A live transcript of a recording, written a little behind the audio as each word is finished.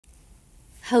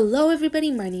Hello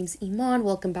everybody, my name's Iman.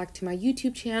 Welcome back to my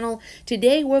YouTube channel.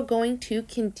 Today we're going to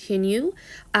continue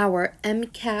our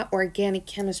MCAT organic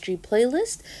chemistry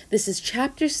playlist. This is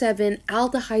chapter 7,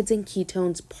 Aldehydes and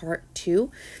Ketones part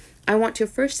 2. I want to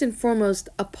first and foremost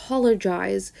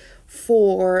apologize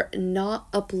for not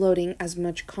uploading as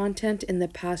much content in the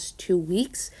past 2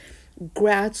 weeks.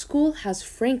 Grad school has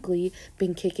frankly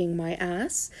been kicking my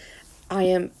ass. I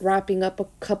am wrapping up a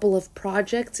couple of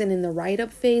projects and in the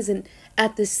write-up phase, and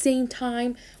at the same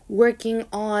time working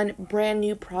on brand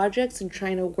new projects and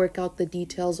trying to work out the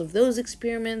details of those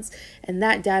experiments and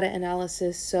that data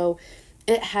analysis. So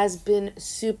it has been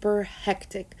super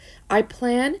hectic. I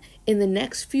plan in the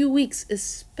next few weeks,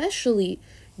 especially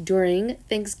during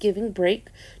Thanksgiving break,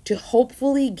 to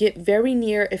hopefully get very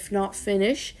near, if not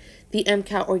finish, the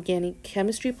MCAT organic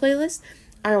chemistry playlist.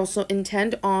 I also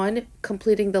intend on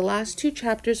completing the last 2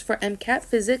 chapters for MCAT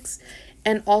physics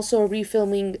and also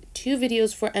refilming 2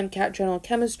 videos for MCAT general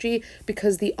chemistry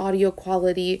because the audio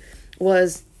quality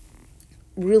was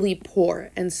really poor.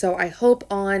 And so I hope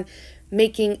on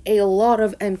making a lot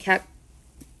of MCAT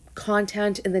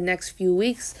content in the next few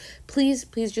weeks. Please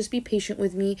just be patient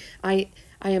with me. I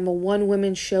am a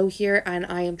one-woman show here and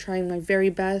I am trying my very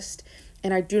best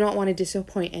and I do not want to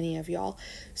disappoint any of y'all.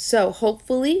 So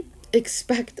hopefully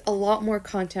expect a lot more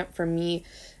content from me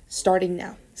starting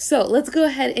now. So let's go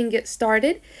ahead and get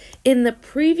started. In the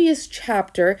previous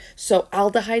chapter, so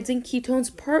Aldehydes and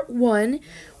Ketones part 1,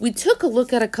 we took a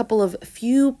look at a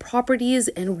few properties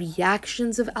and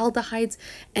reactions of aldehydes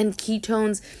and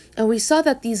ketones, and we saw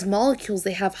that these molecules,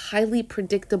 they have highly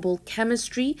predictable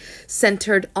chemistry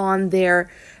centered on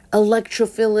their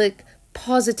electrophilic,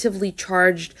 positively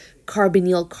charged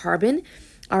carbonyl carbon.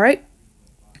 All right.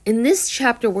 In this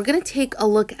chapter, we're going to take a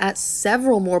look at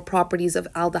several more properties of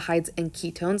aldehydes and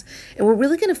ketones, and we're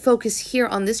really going to focus here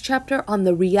on this chapter on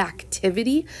the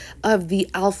reactivity of the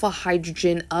alpha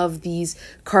hydrogen of these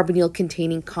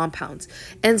carbonyl-containing compounds.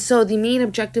 And so the main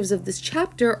objectives of this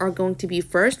chapter are going to be,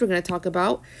 first, we're going to talk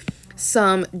about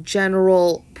some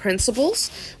general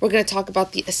principles. We're going to talk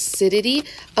about the acidity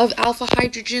of alpha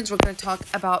hydrogens. We're going to talk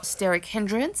about steric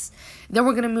hindrance. Then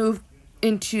we're going to move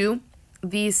into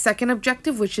the second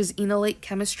objective, which is enolate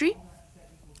chemistry.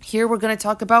 Here we're going to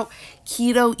talk about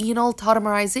keto-enol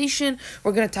tautomerization.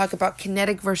 We're going to talk about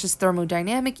kinetic versus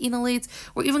thermodynamic enolates.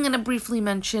 We're even going to briefly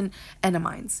mention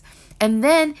enamines. And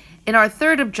then in our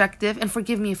third objective, and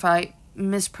forgive me if I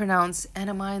mispronounce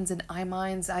enamines and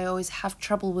imines, I always have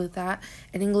trouble with that,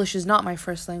 and English is not my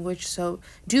first language, so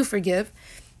do forgive.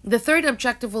 The third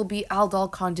objective will be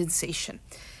aldol condensation.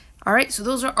 All right, so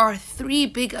those are our 3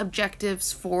 big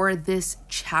objectives for this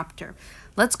chapter.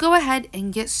 Let's go ahead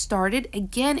and get started.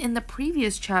 Again, in the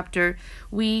previous chapter,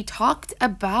 we talked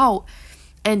about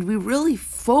and we really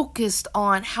focused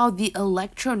on how the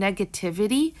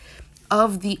electronegativity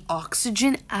of the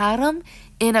oxygen atom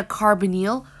in a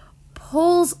carbonyl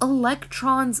pulls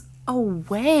electrons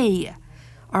away.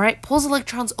 All right, pulls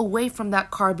electrons away from that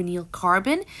carbonyl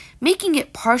carbon, making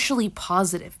it partially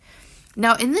positive.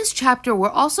 Now, in this chapter, we're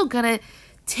also going to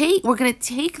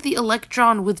take the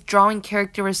electron withdrawing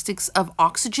characteristics of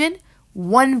oxygen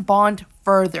one bond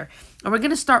further. And we're going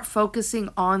to start focusing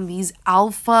on these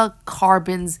alpha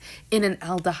carbons in an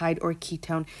aldehyde or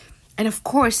ketone. And of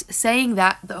course, saying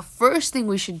that, the first thing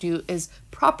we should do is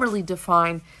properly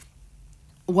define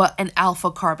what an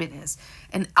alpha carbon is.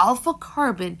 An alpha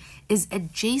carbon is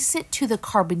adjacent to the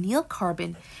carbonyl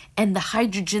carbon, and the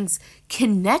hydrogens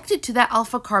connected to that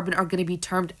alpha carbon are going to be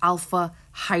termed alpha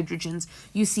hydrogens.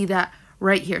 You see that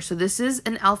right here. So this is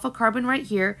an alpha carbon right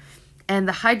here, and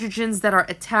the hydrogens that are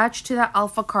attached to that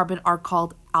alpha carbon are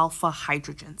called alpha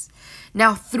hydrogens.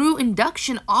 Now, through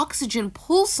induction, oxygen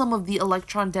pulls some of the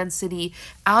electron density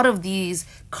out of these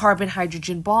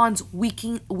carbon-hydrogen bonds,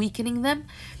 weakening them.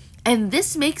 And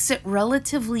this makes it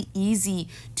relatively easy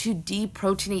to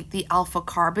deprotonate the alpha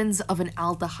carbons of an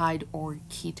aldehyde or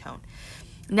ketone.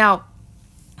 Now,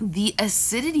 the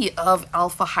acidity of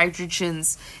alpha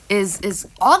hydrogens is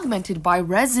augmented by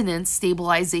resonance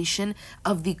stabilization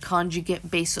of the conjugate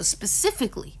base. So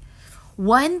specifically,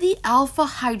 when the alpha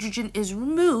hydrogen is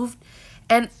removed,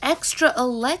 the extra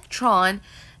electrons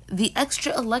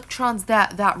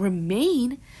that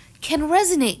remain can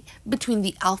resonate between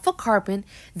the alpha carbon,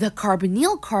 the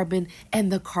carbonyl carbon,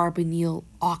 and the carbonyl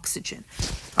oxygen.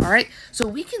 All right, so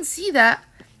we can see that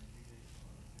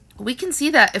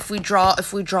if we draw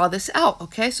this out.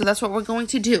 Okay, so that's what we're going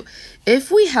to do. If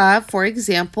we have, for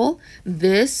example,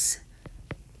 this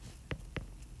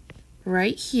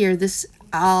right here, this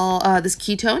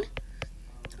ketone,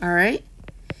 all right,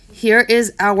 here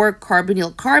is our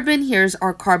carbonyl carbon. Here's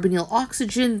our carbonyl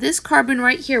oxygen. This carbon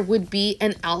right here would be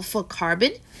an alpha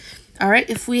carbon. All right,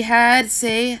 if we had,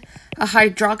 say, a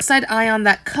hydroxide ion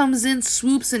that comes in,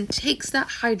 swoops, and takes that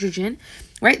hydrogen,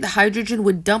 right? The hydrogen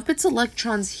would dump its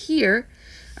electrons here,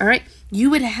 all right?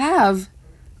 You would have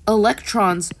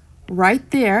electrons right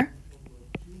there.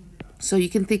 So you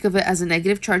can think of it as a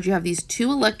negative charge. You have these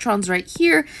 2 electrons right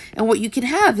here, and what you can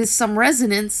have is some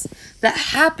resonance that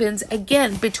happens,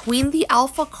 again, between the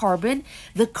alpha carbon,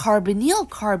 the carbonyl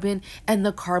carbon, and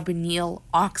the carbonyl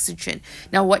oxygen.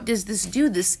 Now, what does this do?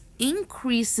 This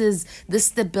increases the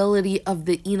stability of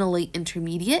the enolate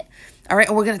intermediate. All right,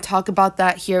 and we're going to talk about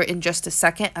that here in just a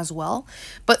second as well.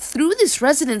 But through this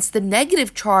resonance, the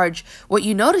negative charge, what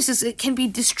you notice is it can be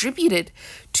distributed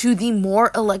to the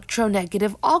more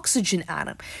electronegative oxygen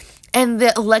atom. And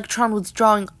the electron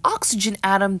withdrawing oxygen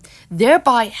atom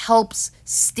thereby helps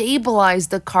stabilize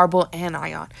the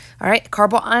carboanion. All right,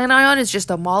 carboanion is just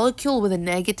a molecule with a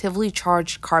negatively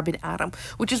charged carbon atom,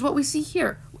 which is what we see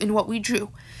here in what we drew.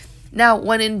 Now,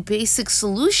 when in basic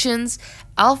solutions,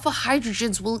 alpha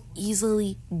hydrogens will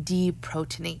easily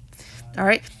deprotonate. All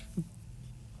right.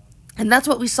 And that's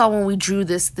what we saw when we drew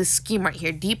this scheme right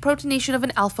here. Deprotonation of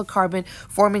an alpha carbon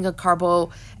forming a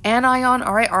carboanion.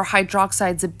 All right. Our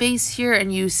hydroxide's a base here,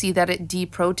 and you see that it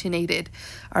deprotonated.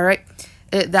 All right.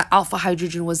 That alpha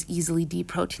hydrogen was easily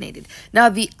deprotonated. Now,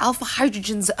 the alpha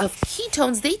hydrogens of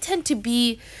ketones, they tend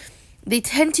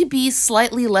to be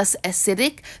slightly less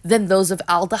acidic than those of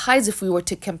aldehydes if we were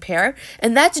to compare,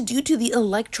 and that's due to the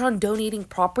electron donating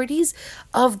properties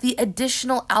of the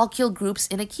additional alkyl groups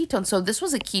in a ketone. So this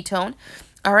was a ketone,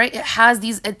 all right? It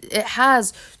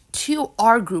has 2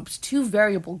 R groups, 2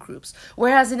 variable groups,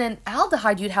 whereas in an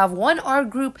aldehyde you'd have 1 R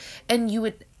group, and you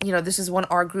would, this is 1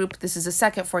 R group, this is a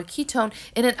second for a ketone.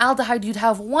 In an aldehyde you'd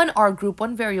have 1 R group,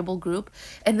 1 variable group,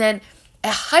 and then a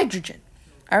hydrogen.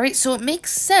 All right, so it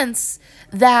makes sense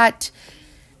that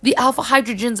the alpha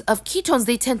hydrogens of ketones,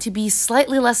 they tend to be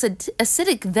slightly less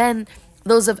acidic than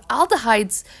those of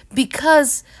aldehydes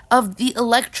because of the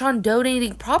electron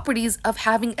donating properties of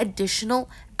having additional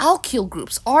alkyl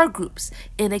groups, R groups,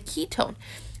 in a ketone.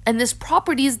 And this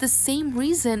property is the same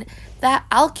reason that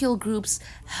alkyl groups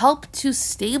help to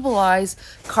stabilize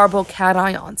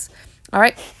carbocations. All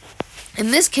right,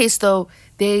 in this case, though,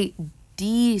 they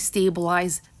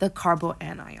destabilize the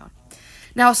carboanion.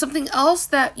 Now, something else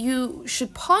that you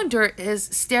should ponder is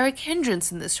steric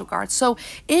hindrance in this regard. So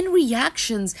in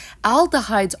reactions,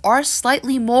 aldehydes are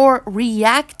slightly more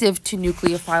reactive to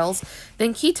nucleophiles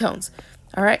than ketones.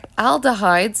 All right,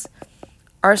 aldehydes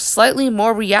are slightly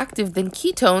more reactive than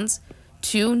ketones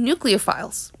to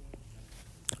nucleophiles.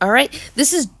 All right,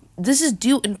 this is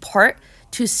due in part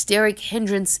to steric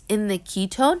hindrance in the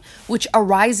ketone, which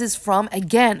arises from,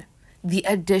 again, the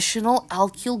additional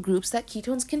alkyl groups that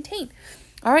ketones contain.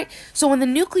 All right, so when the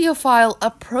nucleophile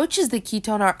approaches the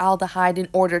ketone or aldehyde in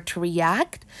order to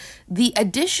react, the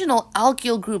additional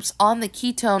alkyl groups on the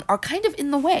ketone are kind of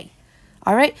in the way.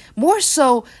 All right, more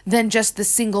so than just the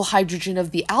single hydrogen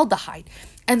of the aldehyde.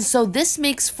 And so this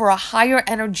makes for a higher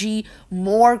energy,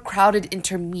 more crowded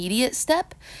intermediate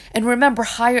step. And remember,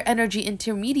 higher energy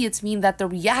intermediates mean that the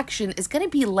reaction is going to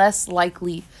be less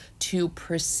likely to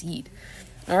proceed.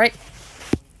 All right,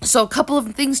 so a couple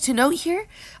of things to note here.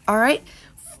 All right,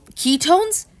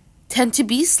 ketones tend to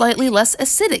be slightly less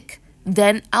acidic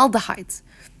than aldehydes.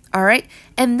 All right,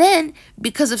 and then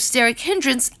because of steric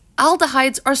hindrance,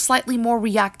 aldehydes are slightly more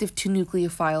reactive to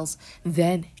nucleophiles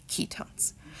than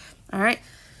ketones. All right,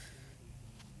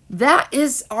 that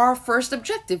is our first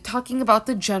objective, talking about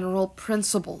the general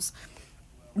principles.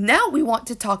 Now we want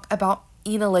to talk about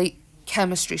enolate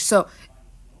chemistry. So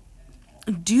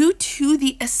due to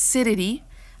the acidity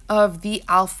of the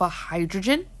alpha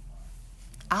hydrogen,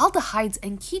 aldehydes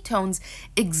and ketones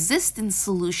exist in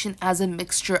solution as a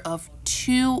mixture of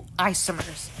 2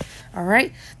 isomers. All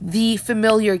right, the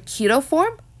familiar keto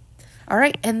form, all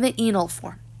right, and the enol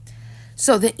form.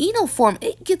 So the enol form,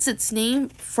 it gets its name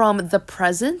from the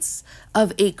presence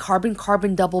of a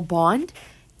carbon-carbon double bond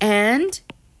and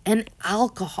an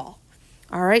alcohol.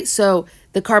 All right, so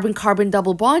the carbon-carbon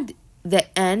double bond,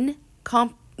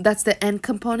 that's the N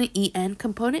component, EN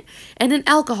component, and an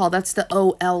alcohol, that's the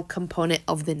OL component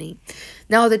of the name.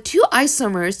 Now, the 2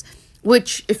 isomers,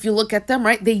 which if you look at them,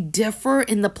 right, they differ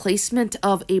in the placement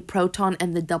of a proton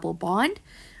and the double bond.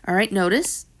 All right,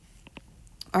 notice.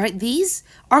 All right, these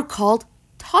are called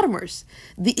tautomers.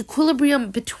 The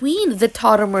equilibrium between the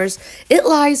tautomers, it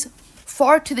lies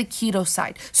far to the keto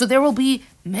side. So there will be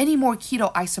many more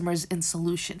keto isomers in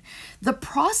solution. The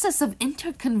process of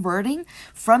interconverting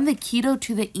from the keto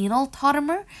to the enol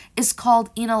tautomer is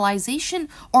called enolization,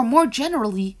 or more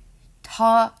generally,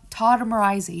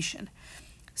 tautomerization.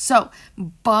 So,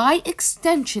 by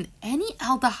extension, any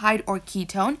aldehyde or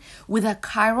ketone with a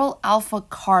chiral alpha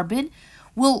carbon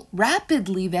will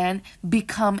rapidly then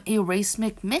become a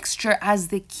racemic mixture as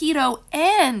the keto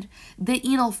and the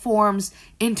enol forms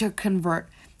interconvert.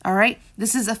 All right,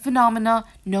 this is a phenomena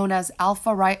known as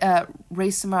alpha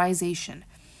racemerization.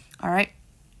 All right,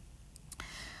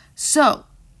 so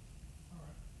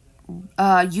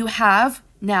you have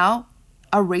now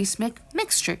a racemic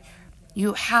mixture.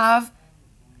 You have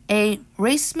a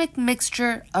racemic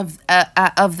mixture of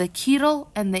the keto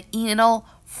and the enol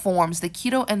forms,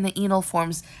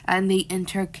 and they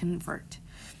interconvert.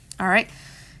 All right.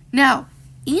 Now,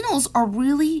 enols are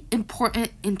really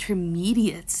important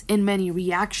intermediates in many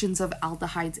reactions of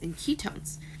aldehydes and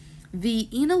ketones. The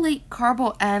enolate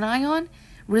carboanion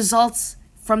results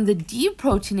from the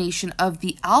deprotonation of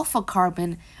the alpha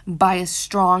carbon by a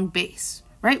strong base,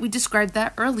 right? We described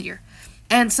that earlier.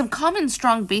 And some common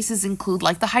strong bases include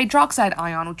like the hydroxide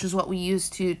ion, which is what we use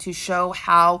to show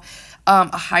how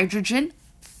a hydrogen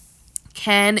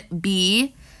can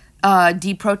be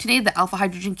deprotonated. The alpha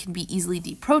hydrogen can be easily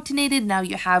deprotonated. Now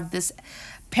you have this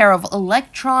pair of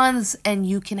electrons, and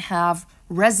you can have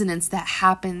resonance that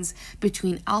happens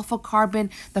between alpha carbon,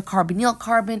 the carbonyl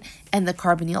carbon, and the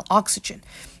carbonyl oxygen.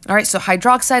 All right, so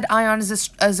hydroxide ion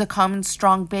is a common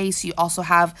strong base. You also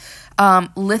have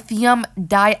lithium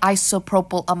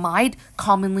diisopropylamide,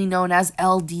 commonly known as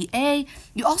LDA.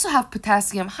 You also have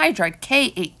potassium hydride,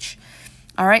 KH.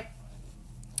 All right.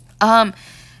 A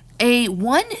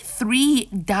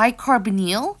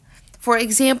 1,3-dicarbonyl, for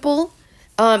example,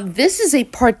 this is a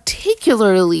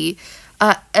particularly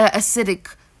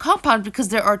acidic compound because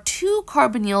there are 2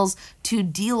 carbonyls to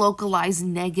delocalize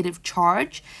negative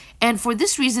charge, and for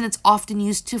this reason it's often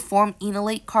used to form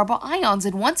enolate carboions.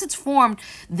 And once it's formed,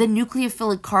 the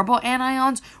nucleophilic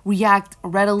carboanions react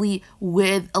readily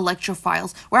with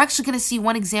electrophiles. We're actually going to see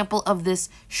one example of this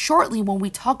shortly when we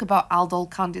talk about aldol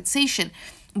condensation.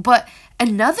 But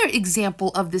another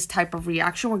example of this type of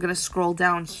reaction, we're going to scroll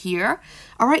down here,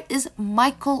 all right, is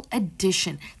Michael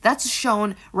addition. That's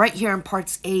shown right here in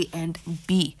parts A and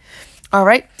B. All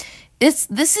right, this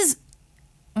is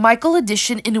Michael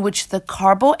addition in which the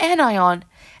carboanion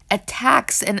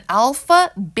attacks an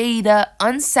alpha-beta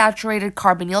unsaturated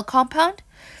carbonyl compound.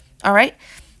 All right,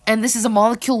 and this is a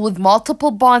molecule with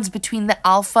multiple bonds between the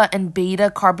alpha and beta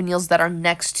carbonyls that are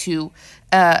next to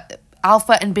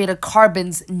alpha and beta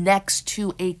carbons next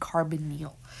to a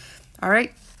carbonyl. All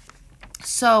right,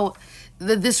 so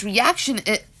this reaction,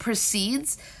 it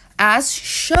proceeds as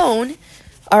shown,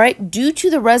 all right, due to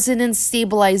the resonance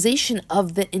stabilization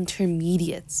of the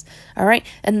intermediates. All right,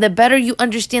 and the better you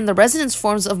understand the resonance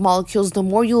forms of molecules, the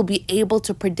more you'll be able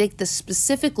to predict the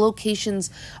specific locations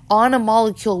on a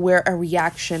molecule where a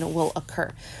reaction will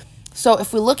occur. So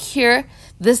if we look here,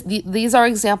 these are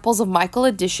examples of Michael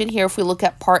addition. Here, if we look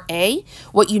at part A,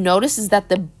 what you notice is that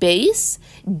the base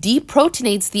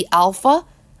deprotonates the alpha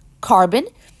carbon.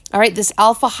 All right, this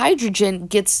alpha hydrogen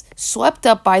gets swept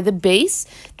up by the base.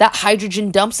 That hydrogen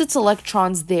dumps its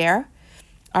electrons there.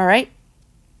 All right,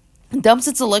 dumps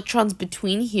its electrons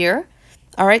between here.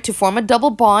 All right, to form a double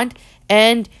bond,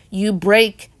 and you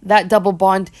break that double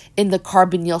bond in the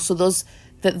carbonyl. So those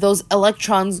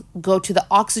electrons go to the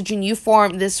oxygen. You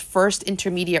form this first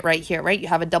intermediate right here, right? You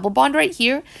have a double bond right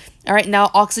here. All right, now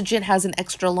oxygen has an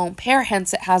extra lone pair,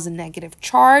 hence it has a negative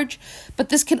charge. But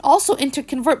this can also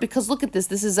interconvert because look at this.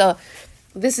 This is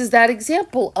that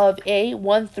example of a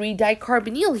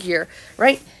 1,3-dicarbonyl here,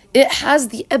 right? It has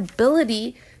the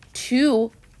ability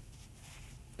to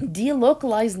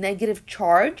delocalize negative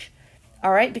charge,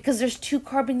 all right, because there's 2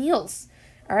 carbonyls.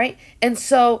 All right, and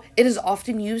so it is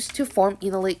often used to form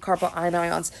enolate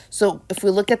carboanions. So if we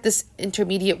look at this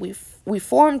intermediate we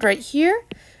formed right here,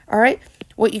 all right,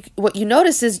 what you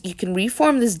notice is you can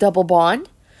reform this double bond.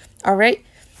 All right,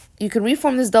 you can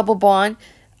reform this double bond.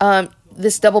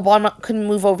 This double bond can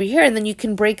move over here, and then you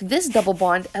can break this double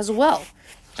bond as well.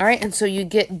 All right, and so you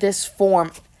get this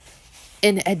form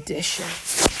in addition.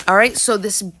 All right, so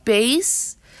this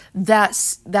base that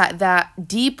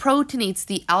deprotonates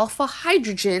the alpha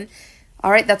hydrogen, all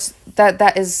right,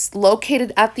 that is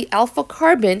located at the alpha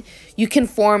carbon, you can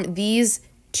form these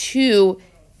 2,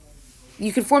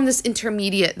 you can form this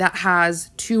intermediate that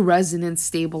has 2 resonance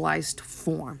stabilized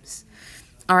forms.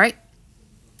 All right,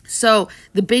 so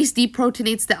the base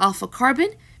deprotonates the alpha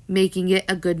carbon, making it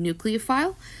a good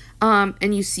nucleophile.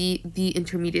 and you see the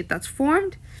intermediate that's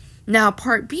formed. Now,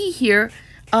 part B here,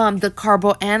 the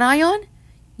carboanion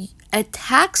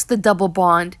attacks the double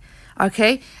bond,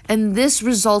 okay? And this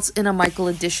results in a Michael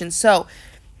addition. So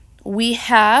we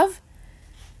have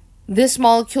this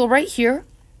molecule right here,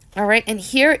 all right? And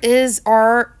here is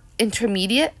our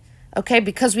intermediate, okay?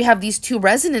 Because we have these two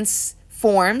resonance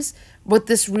forms, what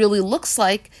this really looks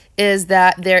like is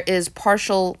that there is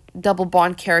partial double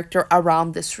bond character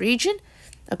around this region.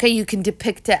 Okay, you can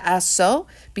depict it as so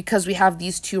because we have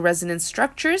these two resonance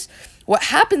structures. What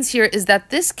happens here is that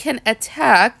this can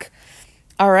attack,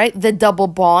 all right, the double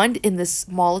bond in this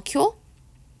molecule,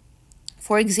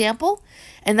 for example,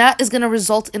 and that is going to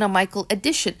result in a Michael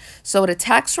addition. So it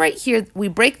attacks right here. We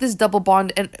break this double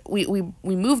bond and we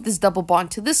move this double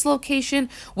bond to this location,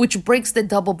 which breaks the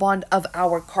double bond of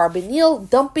our carbonyl,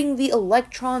 dumping the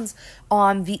electrons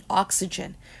on the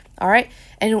oxygen. All right,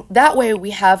 and that way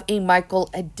we have a Michael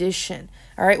addition.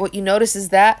 All right, what you notice is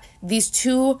that these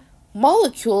two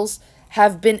molecules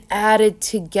have been added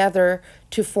together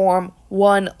to form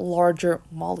one larger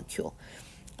molecule.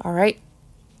 All right,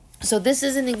 so this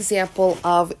is an example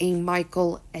of a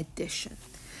Michael addition.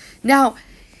 Now,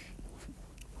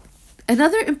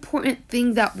 another important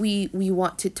thing that we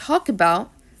want to talk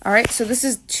about, all right, so this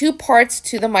is two parts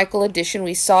to the Michael addition.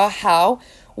 We saw how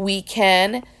we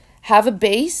can have a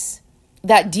base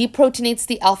that deprotonates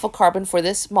the alpha carbon for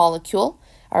this molecule.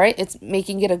 All right, it's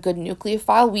making it a good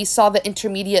nucleophile. We saw the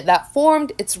intermediate that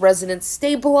formed, it's resonance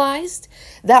stabilized.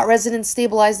 That resonance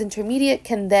stabilized intermediate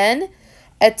can then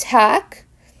attack,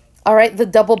 all right, the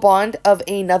double bond of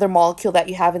another molecule that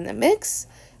you have in the mix.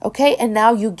 Okay, and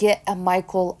now you get a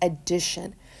Michael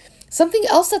addition. Something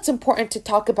else that's important to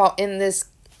talk about in this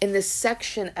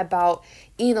section about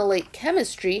enolate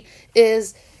chemistry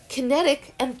is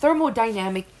kinetic and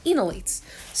thermodynamic enolates.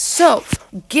 So,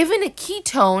 given a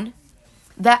ketone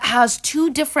that has two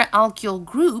different alkyl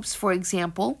groups, for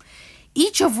example,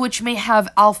 each of which may have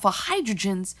alpha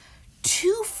hydrogens,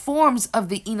 two forms of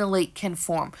the enolate can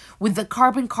form, with the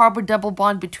carbon-carbon double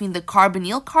bond between the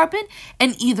carbonyl carbon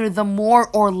and either the more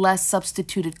or less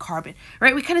substituted carbon.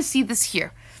 Right? We kind of see this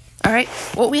here. All right?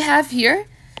 What we have here,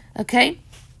 okay,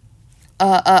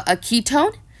 a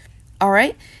ketone. All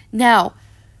right? Now,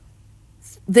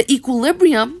 the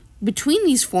equilibrium between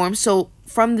these forms, so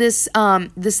from this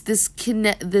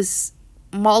this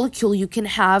molecule, you can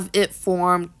have it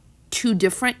form two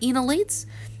different enolates.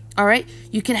 All right,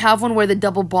 you can have one where the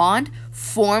double bond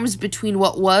forms between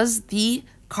what was the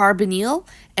carbonyl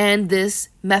and this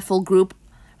methyl group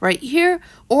right here,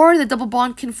 or the double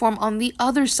bond can form on the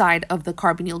other side of the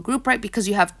carbonyl group, right? Because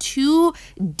you have two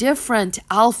different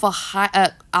alpha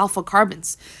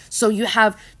carbons. So you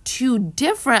have two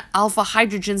different alpha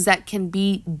hydrogens that can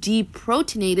be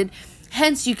deprotonated.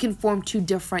 Hence, you can form two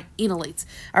different enolates.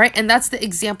 All right, and that's the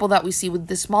example that we see with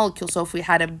this molecule. So if we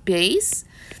had a base,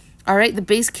 all right, the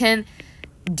base can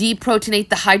deprotonate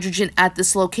the hydrogen at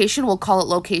this location. We'll call it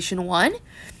location 1.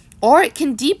 Or it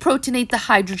can deprotonate the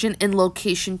hydrogen in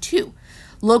location 2.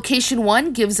 Location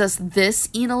 1 gives us this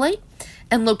enolate,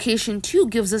 and location 2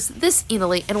 gives us this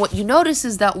enolate. And what you notice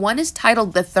is that one is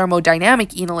titled the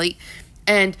thermodynamic enolate,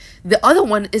 and the other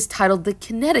one is titled the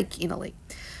kinetic enolate.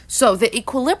 So the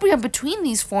equilibrium between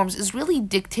these forms is really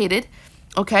dictated,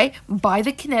 okay, by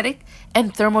the kinetic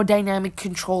and thermodynamic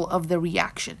control of the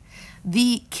reaction.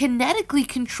 The kinetically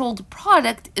controlled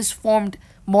product is formed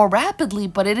more rapidly,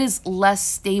 but it is less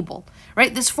stable,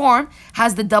 right? This form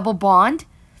has the double bond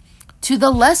to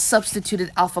the less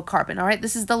substituted alpha carbon, all right?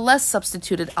 This is the less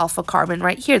substituted alpha carbon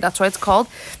right here. That's why it's called,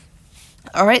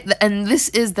 all right? And this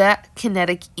is that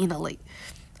kinetic enolate,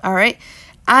 all right?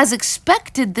 As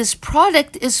expected, this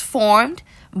product is formed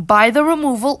by the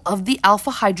removal of the alpha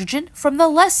hydrogen from the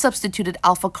less substituted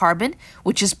alpha carbon,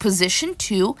 which is position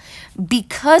 2,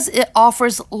 because it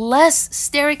offers less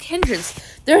steric hindrance.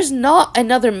 There's not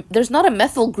a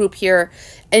methyl group here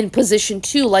in position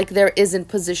 2 like there is in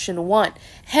position 1.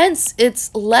 Hence,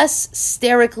 it's less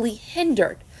sterically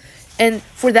hindered. And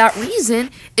for that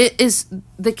reason,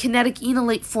 the kinetic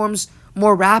enolate forms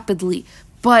more rapidly.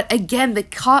 But again, the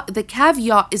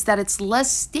caveat is that it's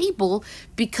less stable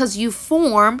because you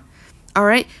form, all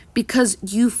right, because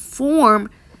you form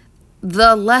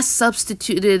the less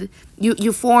substituted,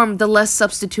 you form the less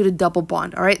substituted double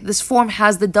bond, all right? This form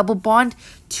has the double bond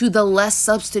to the less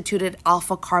substituted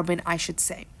alpha carbon, I should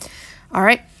say, all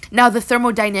right? Now, the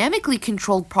thermodynamically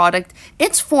controlled product,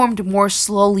 it's formed more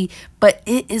slowly, but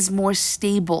it is more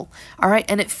stable, all right?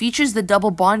 And it features the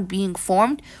double bond being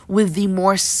formed with the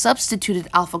more substituted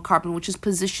alpha carbon, which is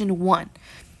position 1,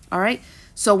 all right?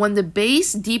 So when the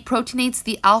base deprotonates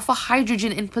the alpha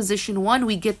hydrogen in position 1,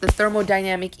 we get the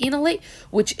thermodynamic enolate,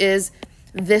 which is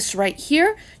this right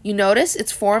here. You notice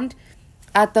it's formed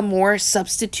at the more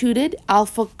substituted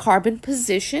alpha carbon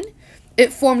position.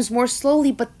 It forms more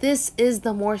slowly, but this is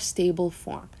the more stable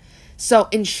form. So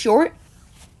in short,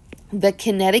 the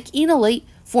kinetic enolate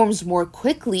forms more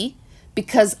quickly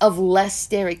because of less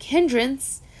steric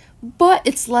hindrance, but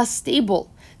it's less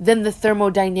stable than the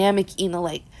thermodynamic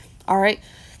enolate. All right.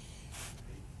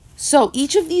 So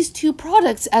each of these two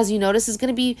products, as you notice, it's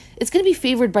going to be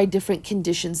favored by different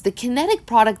conditions. The kinetic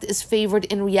product is favored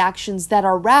in reactions that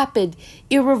are rapid,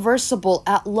 irreversible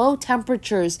at low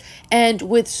temperatures, and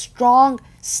with strong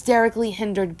sterically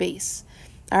hindered base.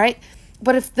 All right.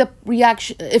 But if the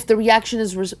reaction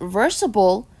is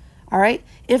reversible, all right,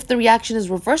 if the reaction is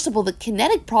reversible, the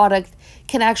kinetic product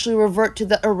can actually revert to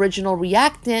the original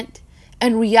reactant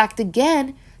and react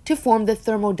again to form the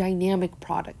thermodynamic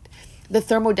product. The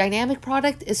thermodynamic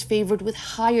product is favored with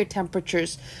higher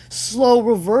temperatures, slow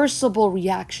reversible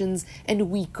reactions,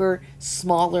 and weaker,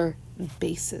 smaller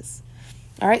bases.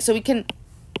 All right, so we can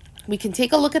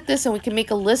take a look at this and we can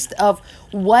make a list of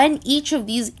when each of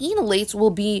these enolates will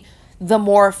be the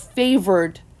more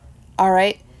favored, all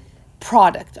right,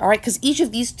 product, all right, because each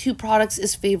of these two products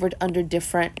is favored under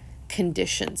different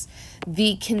conditions.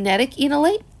 The kinetic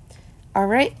enolate, all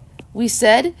right, we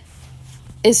said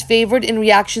is favored in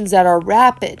reactions that are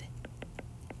rapid,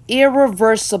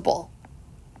 irreversible,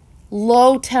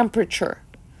 low temperature,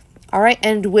 all right,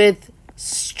 and with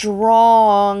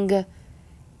strong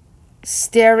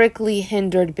sterically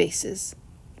hindered bases.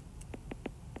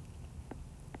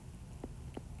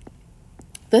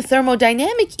 The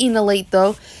thermodynamic enolate,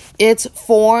 though, it's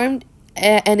formed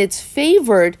and it's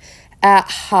favored at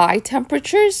high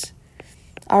temperatures,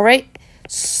 all right,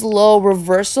 slow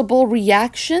reversible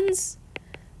reactions,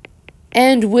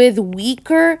 and with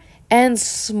weaker and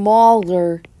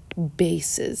smaller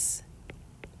bases.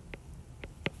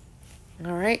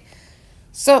 All right,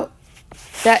 so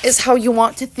that is how you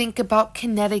want to think about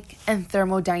kinetic and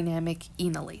thermodynamic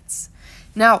enolates.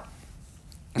 Now,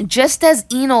 just as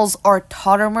enols are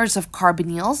tautomers of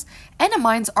carbonyls,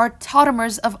 enamines are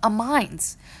tautomers of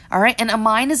amines. All right, an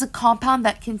amine is a compound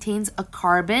that contains a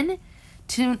carbon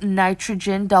to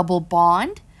nitrogen double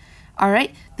bond. All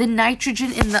right, the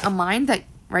nitrogen in the amine that,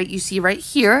 right, you see right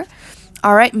here,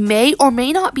 all right, may or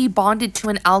may not be bonded to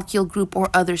an alkyl group or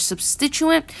other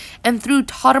substituent, and through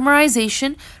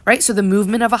tautomerization, right, so the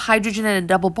movement of a hydrogen and a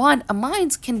double bond,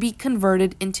 amines can be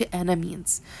converted into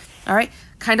enamines. All right,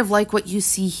 kind of like what you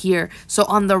see here. So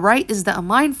on the right is the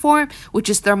amine form, which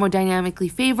is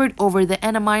thermodynamically favored over the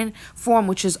enamine form,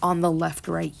 which is on the left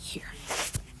right here.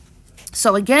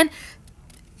 So again,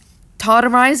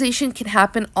 tautomerization can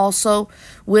happen also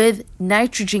with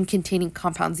nitrogen-containing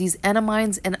compounds, these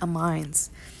enamines and amines.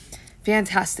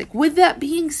 Fantastic. With that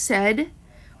being said,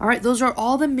 all right, those are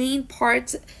all the main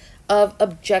parts of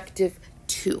Objective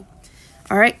 2.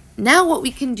 All right, now what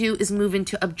we can do is move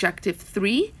into Objective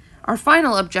 3, our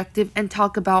final objective, and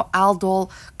talk about aldol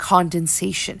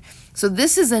condensation. So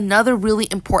this is another really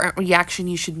important reaction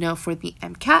you should know for the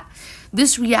MCAT.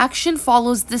 This reaction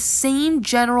follows the same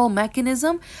general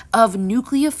mechanism of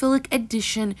nucleophilic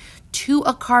addition to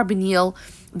a carbonyl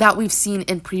that we've seen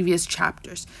in previous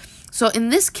chapters. So in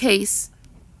this case,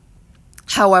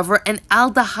 however, an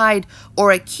aldehyde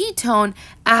or a ketone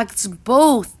acts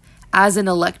both as an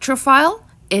electrophile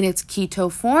in its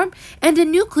keto form and a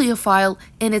nucleophile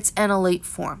in its enolate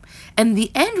form. And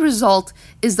the end result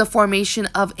is the formation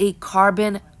of a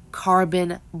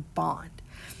carbon-carbon bond.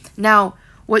 Now,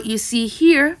 what you see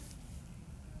here,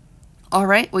 all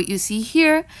right, what you see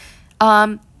here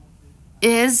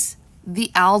is the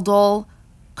aldol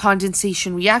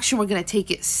condensation reaction. We're going to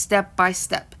take it step by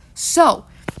step. So,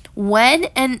 when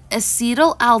an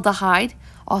acetaldehyde,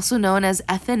 also known as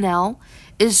ethanol,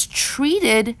 is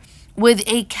treated with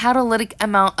a catalytic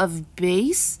amount of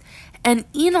base, an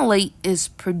enolate is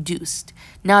produced.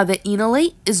 Now, the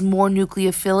enolate is more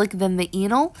nucleophilic than the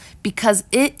enol because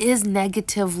it is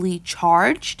negatively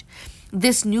charged.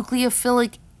 This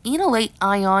nucleophilic enolate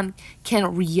ion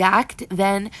can react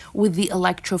then with the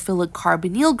electrophilic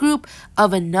carbonyl group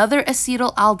of another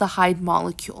acetaldehyde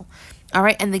molecule. All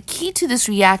right, and the key to this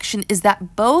reaction is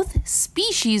that both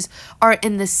species are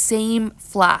in the same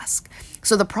flask.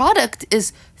 So the product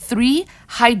is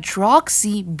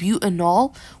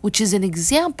 3-hydroxybutanol, which is an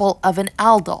example of an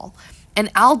aldol. An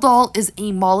aldol is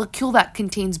a molecule that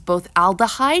contains both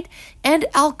aldehyde and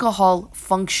alcohol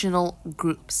functional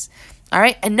groups. All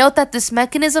right, and note that this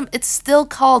mechanism, it's still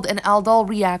called an aldol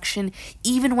reaction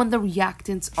even when the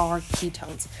reactants are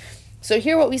ketones. So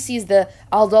here what we see is the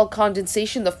aldol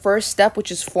condensation, the first step,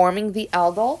 which is forming the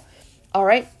aldol. All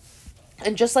right.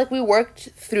 And just like we worked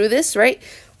through this, right,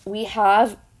 we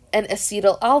have an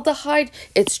acetaldehyde.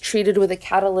 It's treated with a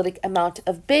catalytic amount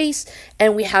of base,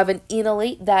 and we have an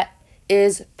enolate that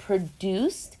is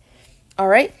produced. All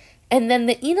right. And then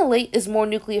the enolate is more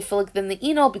nucleophilic than the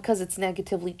enol because it's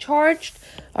negatively charged.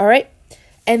 All right.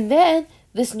 And then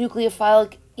this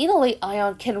nucleophilic enolate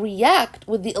ion can react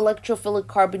with the electrophilic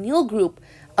carbonyl group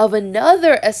of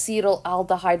another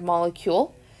acetaldehyde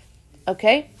molecule.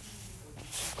 Okay.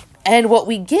 And what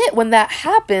we get when that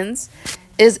happens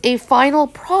is a final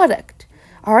product.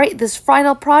 All right. This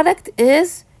final product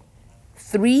is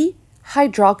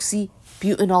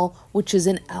 3-hydroxybutanol, which is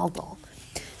an aldol.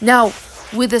 Now,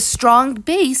 with a strong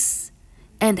base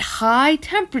and high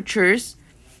temperatures,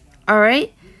 all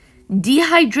right,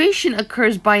 dehydration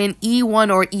occurs by an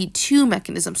E1 or E2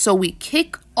 mechanism. So we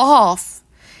kick off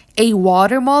a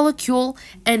water molecule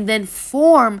and then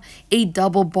form a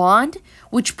double bond,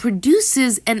 which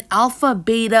produces an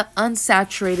alpha-beta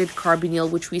unsaturated carbonyl,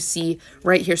 which we see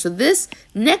right here. So this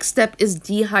next step is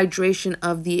dehydration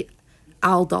of the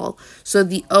aldol. So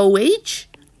the OH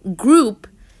group,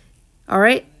 all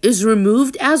right, is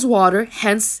removed as water,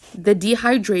 hence the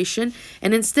dehydration,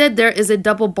 and instead there is a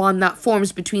double bond that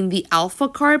forms between the alpha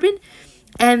carbon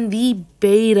and the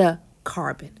beta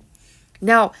carbon.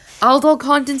 Now, aldol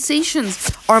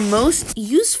condensations are most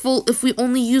useful if we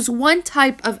only use one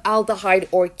type of aldehyde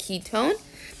or ketone,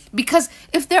 because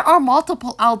if there are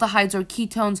multiple aldehydes or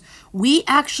ketones, we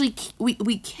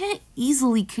can't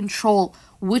easily control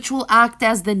which will act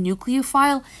as the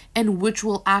nucleophile and which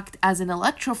will act as an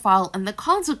electrophile, and the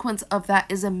consequence of that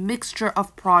is a mixture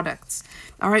of products.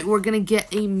 All right, we're going to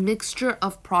get a mixture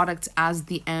of products as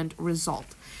the end result.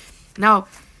 Now,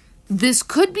 this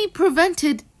could be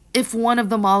prevented if one of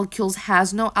the molecules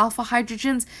has no alpha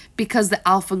hydrogens because the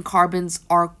alpha carbons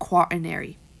are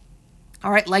quaternary.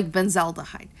 All right, like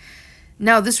benzaldehyde.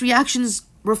 Now, this reaction is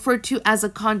referred to as a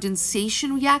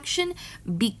condensation reaction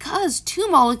because two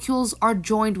molecules are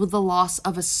joined with the loss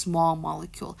of a small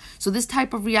molecule. So this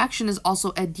type of reaction is also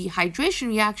a dehydration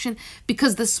reaction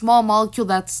because the small molecule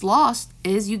that's lost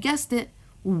is, you guessed it,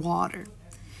 water.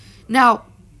 Now,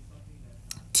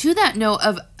 to that note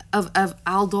of an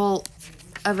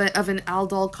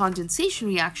aldol condensation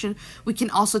reaction, we can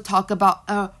also talk about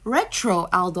a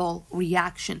retroaldol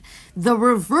reaction. The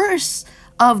reverse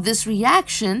of this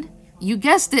reaction, you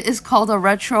guessed it, is called a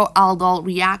retroaldol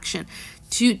reaction.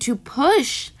 To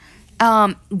push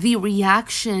the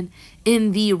reaction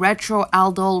in the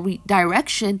retroaldol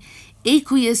direction,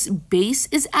 aqueous base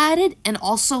is added and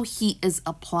also heat is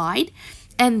applied.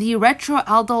 And the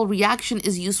retroaldol reaction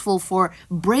is useful for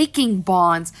breaking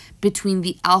bonds between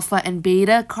the alpha and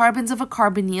beta carbons of a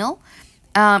carbonyl.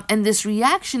 And this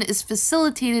reaction is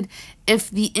facilitated if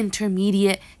the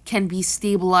intermediate can be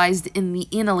stabilized in the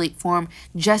enolate form,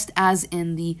 just as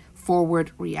in the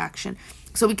forward reaction.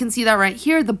 So we can see that right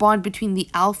here, the bond between the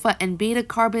alpha and beta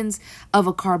carbons of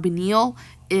a carbonyl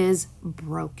is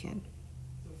broken.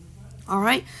 All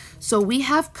right, so we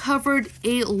have covered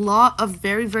a lot of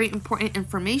very, very important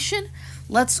information.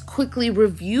 Let's quickly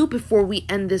review before we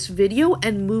end this video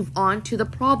and move on to the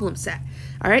problem set.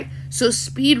 All right, so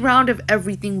speed round of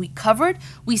everything we covered.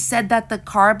 We said that the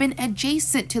carbon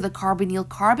adjacent to the carbonyl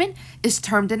carbon is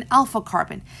termed an alpha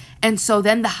carbon. And so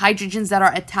then the hydrogens that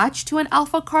are attached to an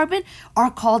alpha carbon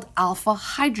are called alpha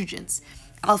hydrogens.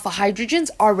 Alpha hydrogens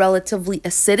are relatively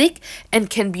acidic and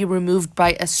can be removed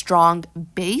by a strong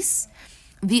base.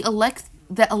 The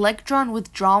electron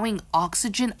withdrawing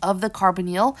oxygen of the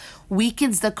carbonyl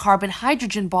weakens the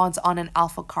carbon-hydrogen bonds on an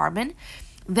alpha carbon.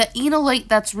 The enolate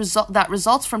that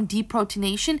results from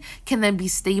deprotonation can then be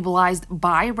stabilized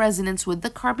by resonance with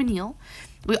the carbonyl.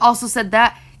 We also said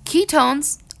that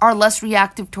ketones are less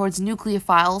reactive towards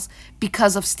nucleophiles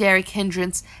because of steric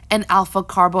hindrance and alpha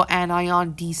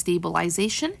carboanion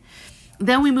destabilization.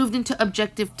 Then we moved into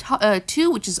objective 2,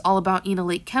 which is all about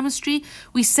enolate chemistry.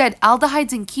 We said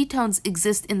aldehydes and ketones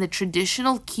exist in the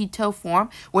traditional keto form,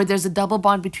 where there's a double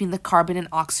bond between the carbon and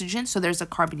oxygen, so there's a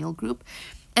carbonyl group.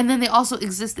 And then they also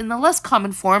exist in the less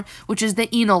common form, which is the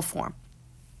enol form.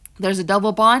 There's a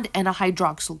double bond and a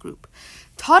hydroxyl group.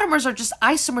 Tautomers are just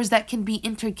isomers that can be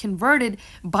interconverted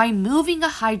by moving a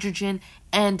hydrogen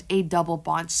and a double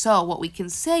bond. So what we can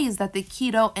say is that the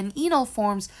keto and enol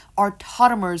forms are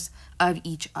tautomers of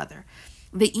each other.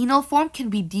 The enol form can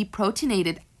be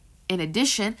deprotonated in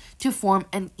addition to form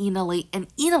an enolate, and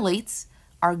enolates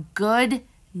are good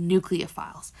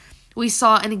nucleophiles. We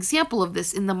saw an example of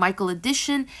this in the Michael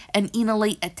addition. An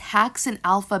enolate attacks an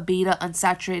alpha-beta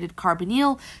unsaturated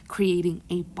carbonyl, creating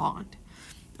a bond.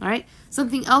 All right.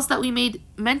 Something else that we made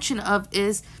mention of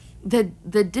is the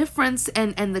difference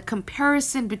and the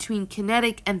comparison between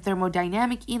kinetic and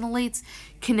thermodynamic enolates.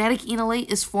 Kinetic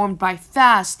enolate is formed by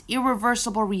fast,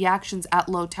 irreversible reactions at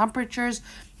low temperatures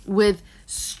with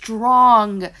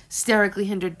strong sterically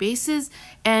hindered bases,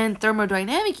 and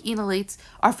thermodynamic enolates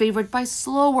are favored by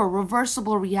slower,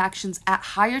 reversible reactions at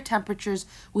higher temperatures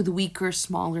with weaker,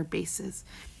 smaller bases.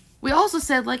 We also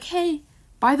said, like, hey,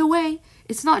 by the way,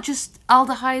 it's not just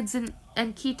aldehydes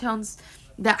and ketones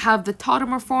that have the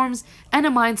tautomer forms.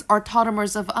 Enamines are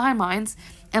tautomers of imines,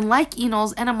 and like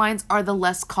enols, enamines are the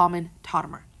less common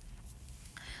tautomer.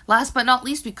 Last but not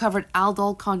least, we covered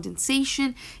aldol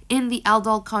condensation. In the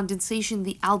aldol condensation,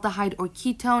 the aldehyde or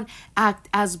ketone act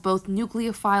as both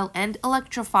nucleophile and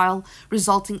electrophile,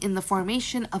 resulting in the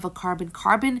formation of a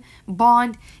carbon-carbon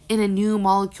bond in a new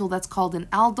molecule that's called an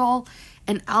aldol.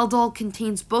 An aldol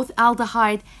contains both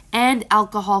aldehyde and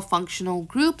alcohol functional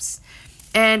groups,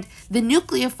 and the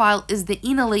nucleophile is the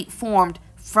enolate formed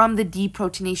from the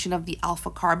deprotonation of the alpha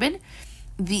carbon.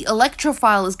 The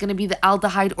electrophile is going to be the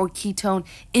aldehyde or ketone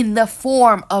in the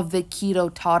form of the keto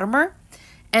tautomer.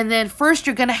 And then first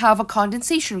you're going to have a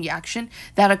condensation reaction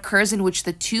that occurs in which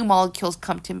the two molecules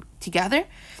come together.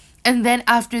 And then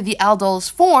after the aldol is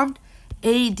formed,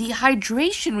 a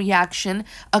dehydration reaction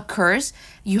occurs.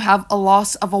 You have a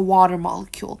loss of a water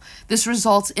molecule. This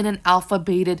results in an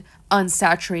alpha-beta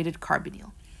unsaturated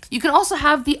carbonyl. You can also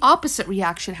have the opposite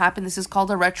reaction happen. This is called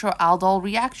a retroaldol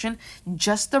reaction,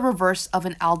 just the reverse of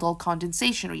an aldol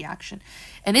condensation reaction.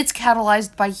 And it's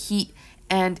catalyzed by heat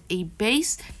and a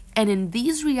base. And in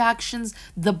these reactions,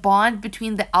 the bond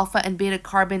between the alpha and beta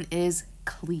carbon is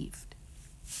cleaved.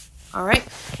 All right,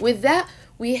 with that,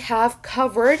 we have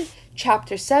covered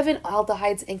Chapter 7,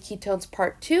 Aldehydes and Ketones,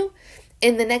 Part 2.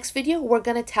 In the next video, we're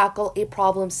going to tackle a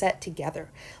problem set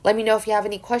together. Let me know if you have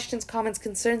any questions, comments,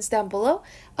 concerns down below.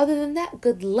 Other than that,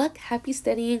 good luck, happy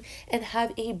studying, and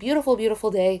have a beautiful, beautiful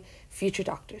day, future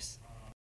doctors.